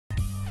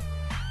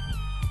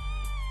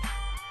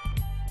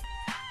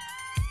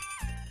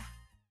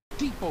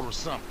depot or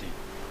something.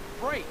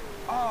 Freight?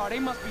 Oh, they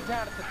must be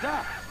down at the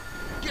dock.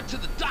 Get to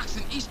the docks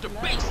in Easter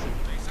Basin.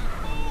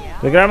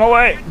 They got him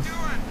away.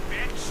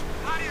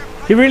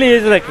 He really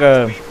is like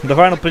the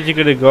final place you're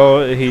gonna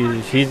go.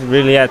 He's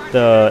really at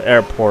the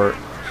airport.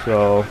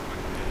 So.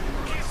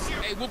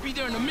 Hey, we'll be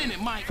there in a minute,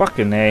 Mike.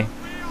 Fucking A.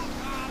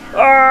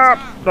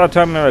 Ah! Don't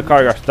tell me the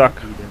car got stuck.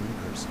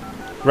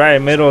 Right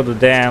in the middle of the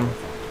damn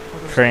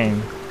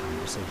train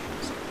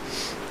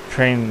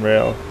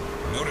rail.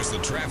 Notice the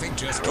traffic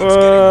just keeps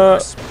getting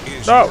worse.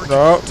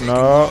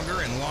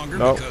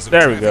 No.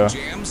 There we go.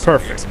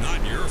 Perfect. It's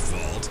not your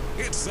fault.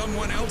 It's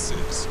someone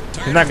else's.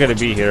 He's not gonna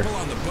be here.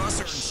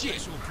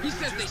 Shit. He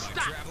says they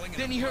stopped.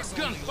 Then he heard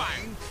gunfire.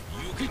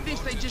 He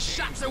thinks they just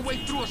shot their way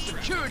through a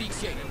security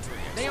gate.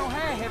 They don't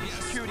have heavy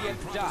security at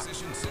the dock,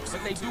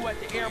 but they do at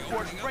the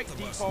airport freight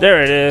depot.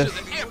 There it is.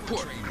 To the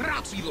airport.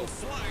 Rápido.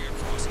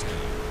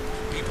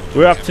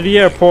 We're up to the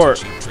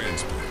airport.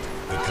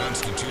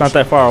 It's not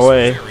that far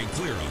away.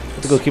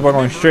 Have to go keep on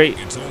going straight.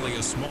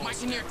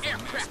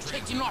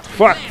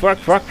 Fuck. Vote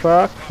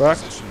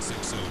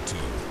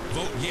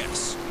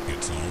yes.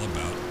 It's all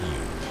about you.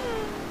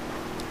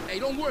 Hey,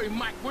 don't worry,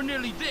 Mike. We're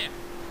nearly there.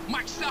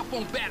 Mike's cell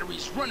phone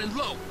battery's running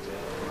low.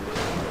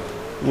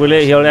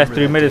 He only has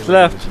 3 minutes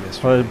left.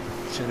 Jennifer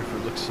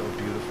looks so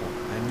beautiful.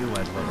 I knew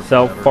I'd love her.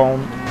 Cell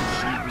phone.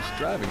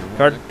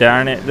 God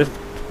darn it. This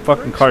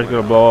fucking car's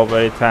gonna blow up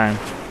any time.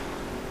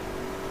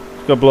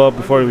 It's gonna blow up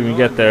before we even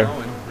get there.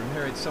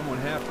 Married someone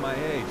half my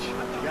age.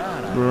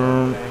 God,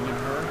 I'm banging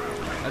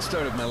her. I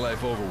started my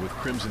life over with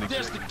Crimson.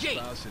 There's the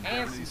gate.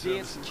 And some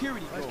dead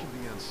security guard.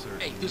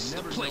 Hey, this is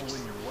the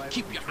place.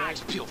 Keep your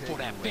eyes peeled for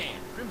that van.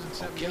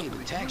 Okay,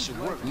 the tag should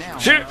work now.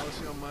 Shit.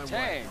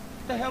 Tag?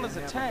 What the hell is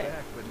a tag?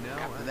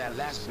 After that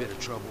last bit of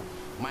trouble,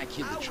 Mike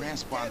hid the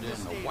transponder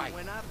in the white.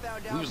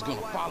 We was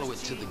gonna follow it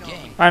to the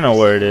game. I know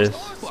where it is.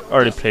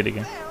 Already played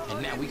again.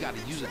 And now we gotta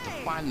use it to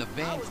find the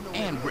van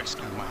and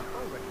rescue Mike.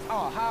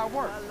 Oh, how it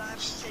work? The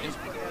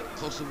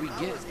closer we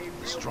get,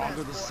 the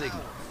stronger the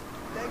signal.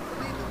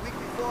 Thankfully, the week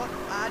before,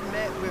 I'd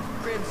met with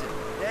Crimson.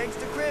 Thanks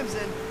to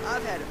Crimson,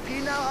 I've had a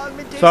penile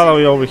augmentation. It's all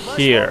the way over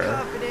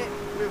here.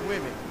 With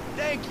women.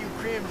 Thank you,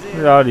 Crimson. Look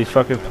at all these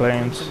fucking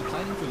planes.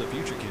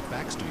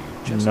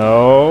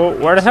 No,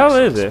 where the hell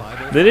is it?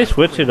 Did they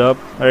switch it up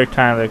every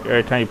time? Like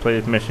every time you play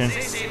this mission?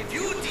 It's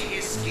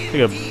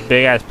like a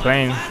big ass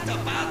plane.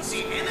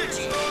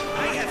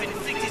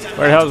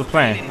 Where the hell is the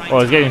plane? Oh,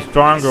 it's getting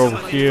stronger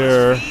over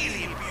here.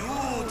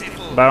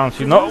 But I don't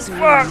see no.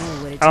 Fuck!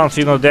 I don't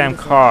see no damn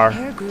car. I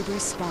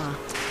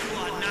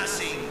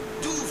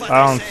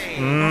don't.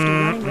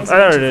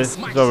 There it is.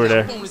 It's over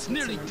there.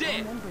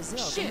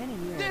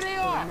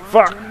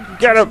 Fuck!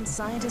 Get him!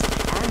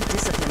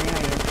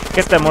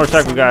 Get that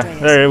motorcycle guy.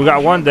 There, we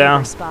got one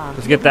down.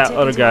 Let's get that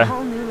other guy.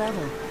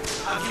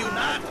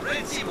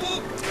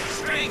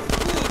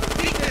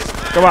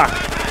 Come on.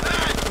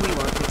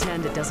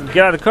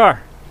 Get out of the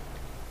car.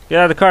 Get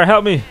out of the car.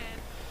 Help me.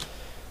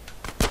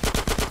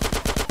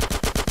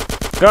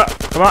 Go.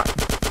 Come on.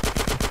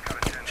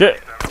 Shit.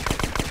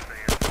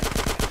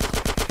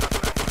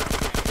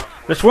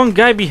 There's one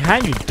guy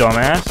behind you,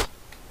 dumbass.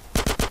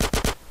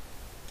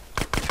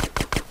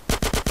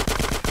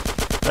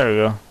 There we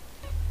go.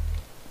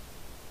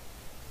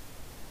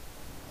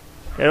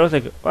 Yeah, it was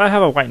like, well, I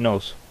have a white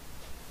nose.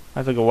 I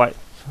have like a white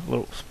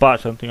little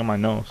spot, something on my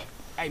nose.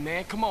 Hey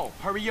man, come on,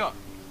 hurry up.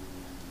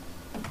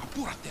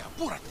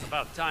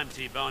 About time,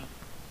 T-Bone.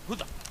 Who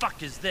the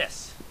fuck is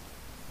this?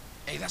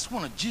 Hey, that's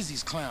one of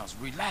Jizzy's clowns.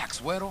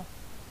 Relax, Weddle.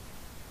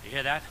 You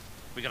hear that?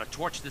 We gotta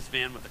torch this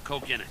van with the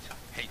coke in it.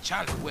 Hey,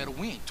 Charlie, Weddle,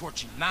 we ain't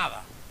torching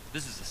nada.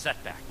 This is a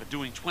setback, but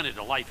doing 20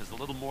 to life is a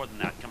little more than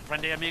that.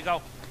 Comprende,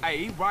 amigo?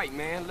 Hey, he right,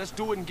 man. Let's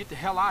do it and get the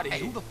hell out of here.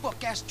 Hey, who the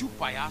fuck asked you,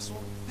 payaso?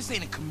 This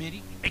ain't a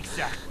committee.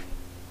 Exactly.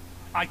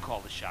 I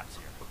call the shots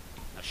here.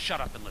 Now shut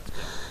up and let's go.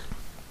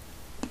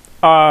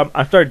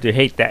 I'm starting to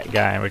hate that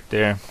guy right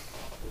there.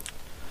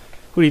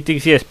 Who do you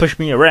think he has pushed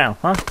me around,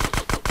 huh?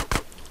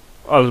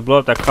 Oh, let's blow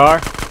up that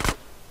car.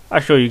 I'll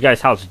show you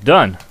guys how it's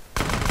done.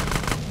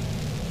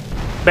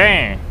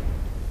 Bang!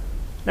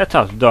 That's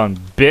how it's done,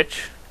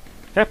 bitch.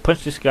 Can I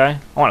punch this guy?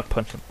 I want to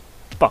punch him.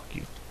 Fuck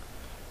you.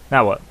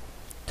 Now what?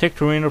 Take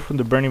Torino from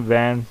the burning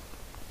van.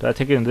 Did I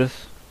take it in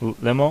this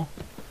limo?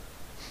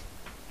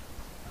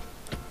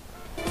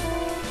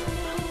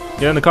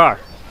 Get in the car.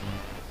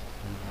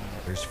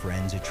 There's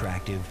friends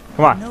attractive.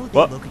 Come on.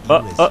 What?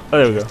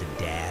 There we go.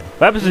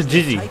 What happens to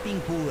Jizzy?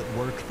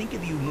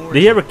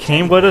 Did he ever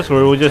came with us,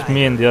 or it was just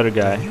me and the other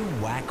guy? You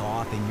whack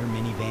off in your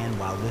minivan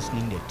while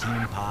listening to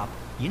Teen Pop.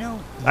 You know,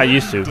 I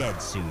used to.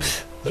 Dead soon.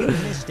 You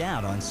missed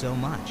out on so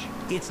much.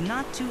 It's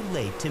not too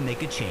late to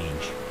make a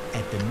change.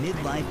 At the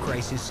Midlife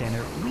Crisis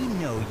Center, we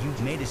know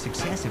you've made a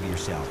success of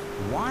yourself.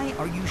 Why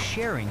are you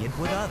sharing it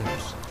with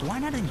others? Why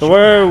not enjoy? So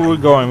where are we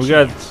going? We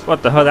got,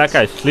 what the hell? That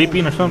guy's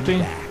sleeping or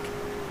something?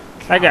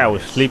 That guy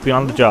was sleeping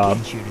on the job.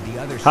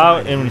 How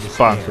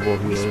irresponsible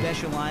he is. I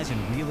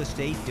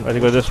have to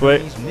go this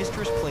way.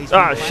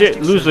 Ah,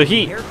 shit, lose the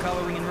heat.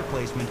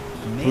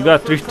 We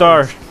got 3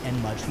 stars.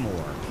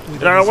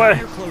 Get out of the way!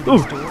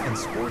 Ooh.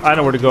 I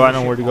know where to go. I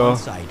know where to go.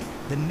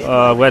 We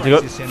have to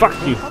go. Fuck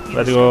you. We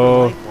have to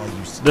go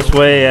this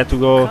way. I have to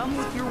go.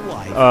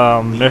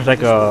 There's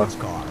like a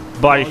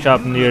body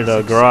shop near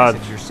the garage.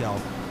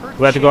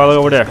 We have to go all the way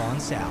over there.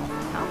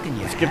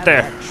 Let's get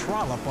there.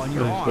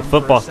 The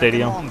football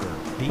stadium.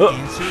 Oh,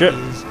 shit.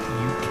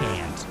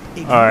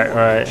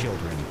 Alright.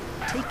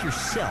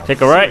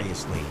 Take a right.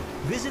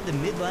 Visit the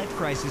Midlife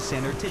Crisis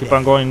Center today. Keep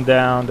on going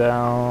down.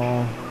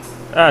 Ah,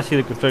 I see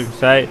the construction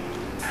site.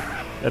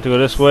 Have to go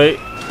this way.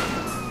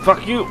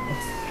 Fuck you.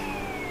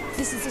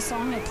 This is the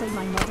song I played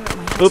my mother at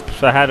my house.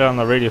 Oops, I had it on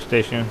the radio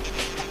station.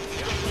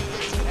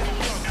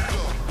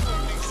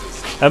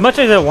 As much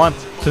as I want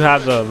to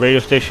have the radio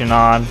station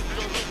on,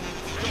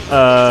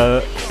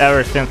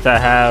 ever since I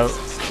have,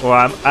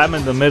 well, I'm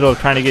in the middle of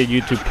trying to get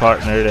YouTube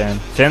partnered,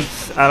 and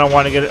since I don't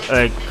want to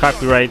get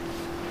copyright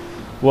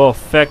will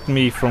affect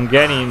me from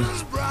getting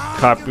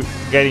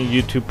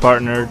YouTube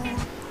partnered,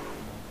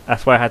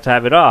 that's why I had to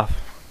have it off.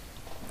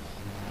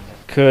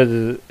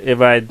 Cause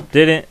if I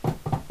didn't,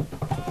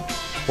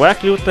 well,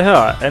 actually, what the hell?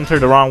 I entered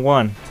the wrong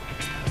one.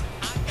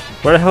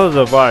 Where the hell is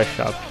the body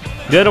shop?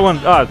 The other one,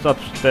 oh, it's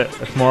upstairs.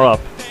 It's more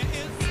up.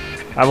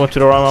 I went to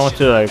the wrong one. I went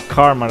to the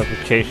car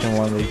modification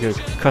one where you could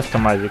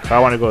customize it. I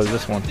want to go to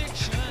this one.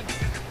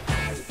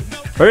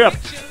 Hurry up!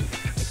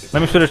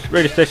 Let me switch the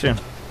radio station.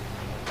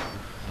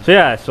 So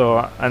yeah, so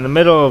I'm in the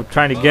middle of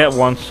trying to get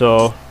one,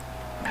 so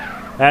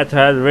I had to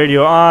have the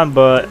radio on,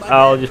 but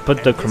I'll just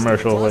put the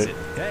commercial away.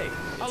 Hey,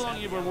 how long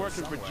you been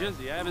working for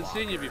Ginzy? I haven't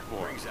seen you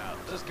before.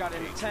 Just got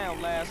into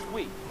town last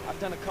week. I've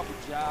done a couple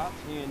jobs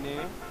here and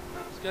there.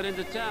 Just got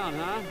into town,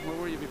 huh? Where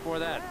were you before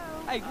that?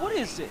 Hey, what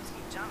is this?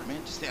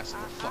 Man, just answer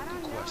the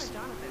fucking question.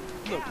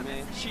 Look,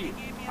 man, shit.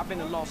 I've been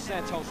to Los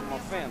Santos with my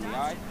family,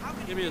 alright?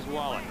 Give me his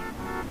wallet.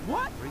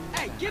 What?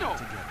 Hey, get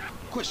over!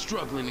 Quit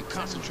struggling and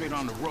concentrate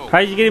on the road. How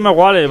you getting my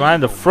wallet? Am I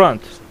in the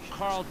front?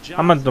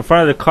 I'm in the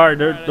front of the car.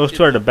 Those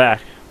two are the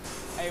back.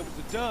 Hey, it was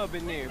a dub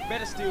in there.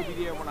 Better still be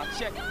there when I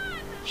check it.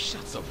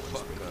 Shut the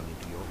fuck up.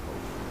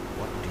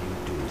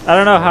 I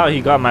don't know how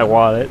he got my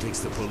wallet. He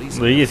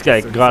just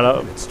got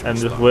up and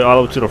just went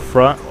all the way to the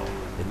front.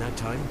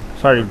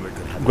 Started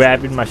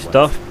grabbing my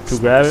stuff to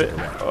grab it.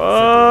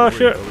 Oh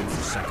shit!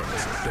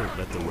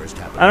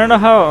 I don't know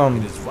how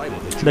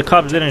the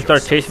cops didn't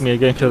start chasing me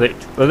again because they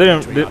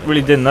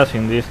really did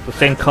nothing. They just the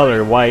same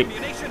color, white.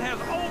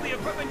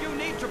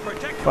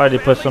 Probably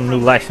they put some new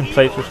license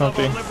plates or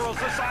something.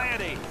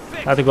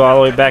 I have to go all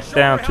the way back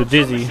down to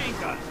Dizzy.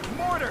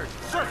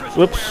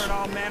 Whoops.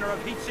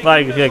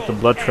 Like you like the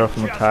blood trail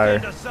from the tire.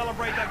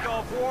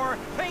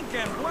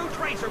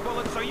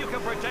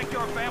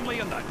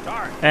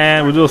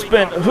 And we do a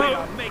spin.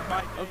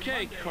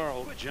 Okay,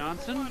 Carl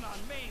Johnson.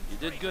 You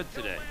did good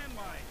today.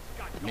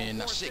 Man,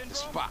 now shake the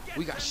spot.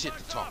 We got shit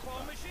to talk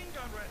about.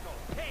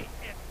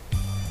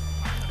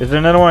 Is there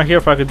another one here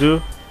if I could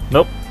do?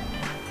 Nope.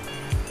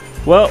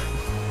 Well,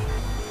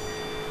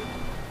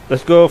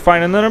 let's go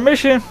find another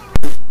mission.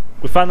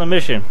 We found the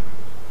mission.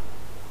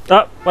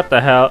 Oh, what the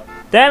hell?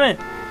 Damn it!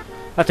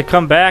 I have to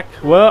come back.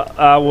 Well,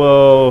 I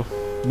will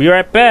be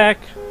right back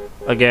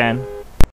again.